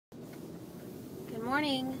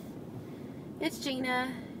morning. It's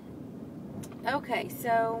Gina. Okay,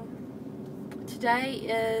 so today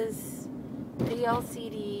is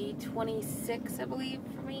VLCD 26, I believe,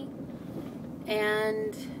 for me,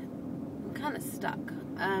 and I'm kind of stuck.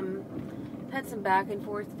 Had some back and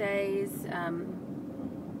forth days.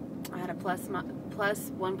 I had a plus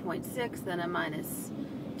 1.6, then a minus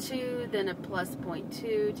 2, then a plus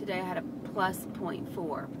 0.2. Today I had a plus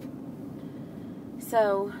 0.4.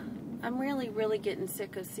 So I'm really getting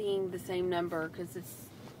sick of seeing the same number, because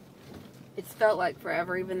it's felt like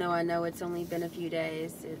forever, even though I know it's only been a few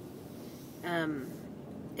days.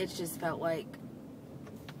 It's just felt like,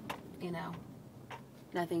 you know,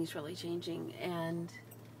 nothing's really changing, and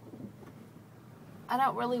I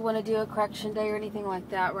don't really want to do a correction day or anything like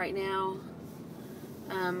that right now.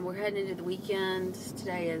 We're heading into the weekend.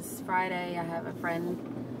 Today is Friday. I have a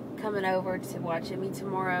friend coming over to watch Emmy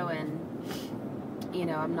tomorrow, and you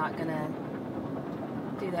know, I'm not gonna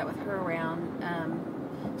do that with her around.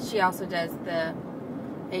 She also does the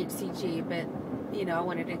HCG, but you know, I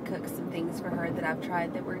wanted to cook some things for her that I've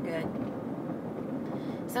tried that were good.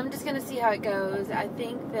 So I'm just gonna see how it goes. I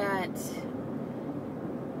think that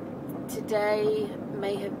today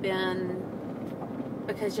may have been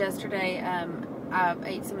because yesterday I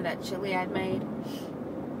ate some of that chili I'd made,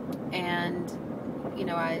 and you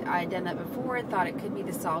know, I'd done that before and thought it could be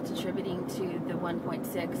the salt attributing to the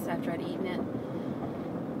 1.6 after I'd eaten it.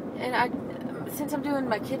 And since I'm doing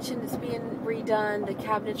my kitchen, it's being redone, the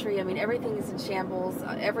cabinetry, I mean, everything is in shambles.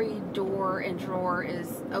 Every door and drawer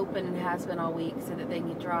is open and has been all week so that they can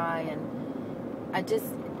get dry, and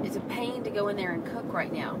it's a pain to go in there and cook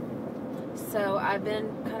right now. So I've been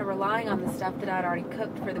kind of relying on the stuff that I'd already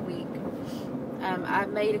cooked for the week. I've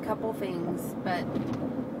made a couple things, but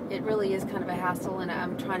it really is kind of a hassle, and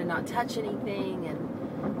I'm trying to not touch anything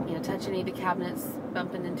and, you know, touch any of the cabinets,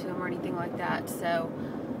 bumping into them or anything like that. So,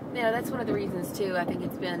 you know, that's one of the reasons too. I think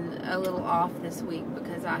it's been a little off this week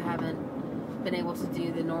because I haven't been able to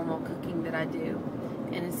do the normal cooking that I do,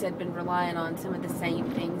 and instead been relying on some of the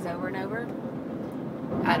same things over and over.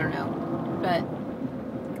 I don't know, but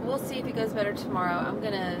we'll see if it goes better tomorrow. I'm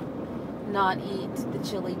gonna not eat the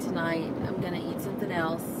chili tonight. I'm gonna eat something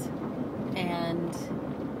else and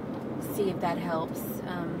see if that helps.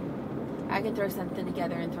 I can throw something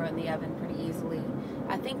together and throw it in the oven pretty easily.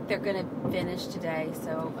 I think they're going to finish today,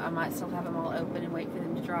 so I might still have them all open and wait for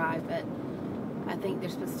them to dry, but I think they're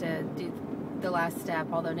supposed to do the last step,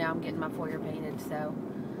 although now I'm getting my foyer painted, so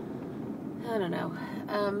I don't know.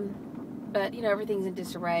 But, you know, everything's in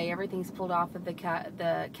disarray. Everything's pulled off of the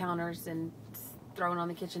counters and thrown on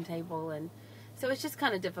the kitchen table, and so it's just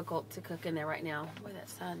kind of difficult to cook in there right now. Boy, that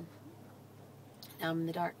sun. Now I'm in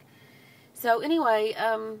the dark. So anyway,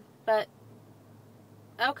 but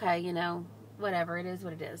okay, you know, whatever, it is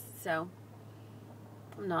what it is. So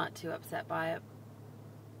I'm not too upset by it.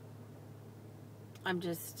 I'm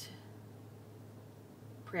just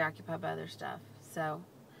preoccupied by other stuff. So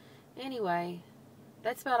anyway,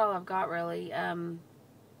 that's about all I've got really. I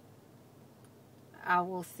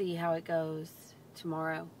will see how it goes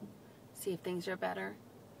tomorrow. See if things are better.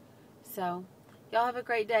 So y'all have a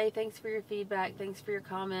great day. Thanks for your feedback. Thanks for your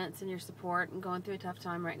comments and your support. I'm going through a tough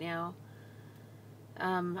time right now.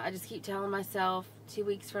 I just keep telling myself 2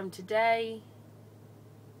 weeks from today,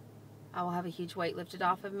 I will have a huge weight lifted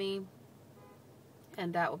off of me,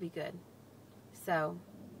 and that will be good. So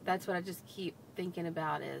that's what I just keep thinking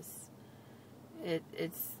about is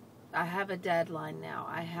I have a deadline now.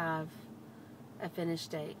 I have a finish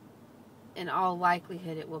date. In all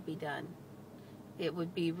likelihood, it will be done. It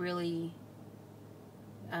would be really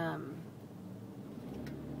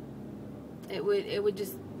it would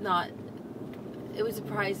just not, it would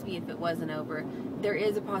surprise me if it wasn't over. There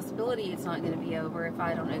is a possibility it's not going to be over if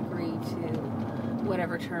I don't agree to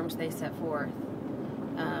whatever terms they set forth.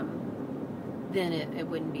 Then it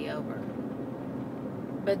wouldn't be over.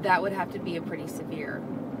 But that would have to be a pretty severe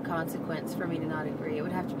consequence for me to not agree. It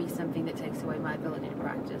would have to be something that takes away my ability to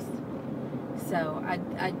practice. So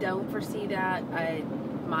I don't foresee that.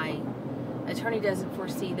 My attorney doesn't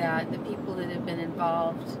foresee that. The people that have been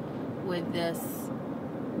involved with this,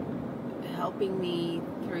 helping me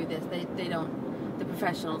through this, they don't, the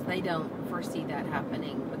professionals, they don't foresee that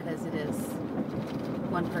happening, because it is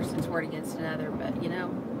one person's word against another. But you know,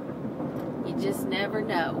 you just never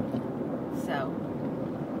know. So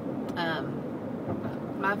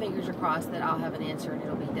my fingers are crossed that I'll have an answer and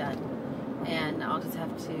it'll be done, and I'll just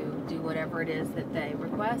have to do whatever it is that they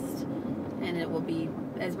request, and it will be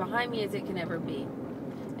as behind me as it can ever be.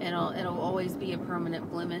 And it'll always be a permanent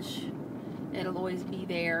blemish. It'll always be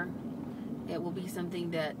there. It will be something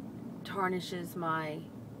that tarnishes my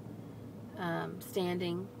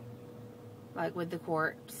standing, like with the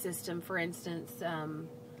court system, for instance.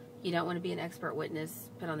 You don't want to be an expert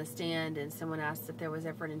witness put on the stand and someone asks if there was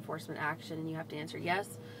ever an enforcement action and you have to answer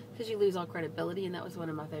yes, because you lose all credibility, and that was one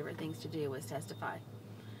of my favorite things to do, was testify.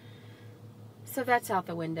 So that's out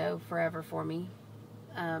the window forever for me,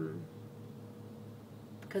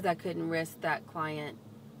 because I couldn't risk that client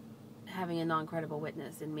having a non-credible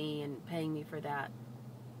witness in me and paying me for that.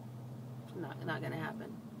 Not going to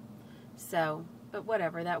happen. So, but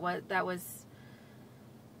whatever, that was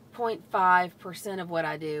 0.5% of what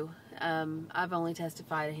I do. I've only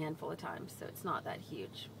testified a handful of times, so it's not that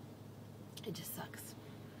huge. It just sucks.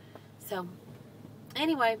 So,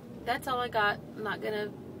 anyway, that's all I got. I'm not going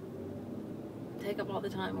to take up all the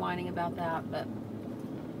time whining about that, but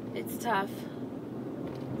it's tough.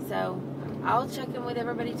 So, I'll check in with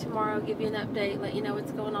everybody tomorrow, give you an update, let you know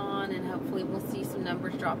what's going on, and hopefully we'll see some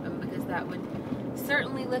numbers dropping, because that would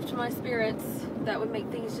certainly lift my spirits. That would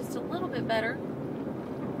make things just a little bit better.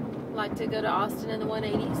 Like to go to Austin in the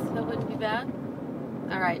 180s. That wouldn't be bad.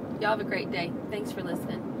 All right. Y'all have a great day. Thanks for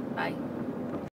listening. Bye.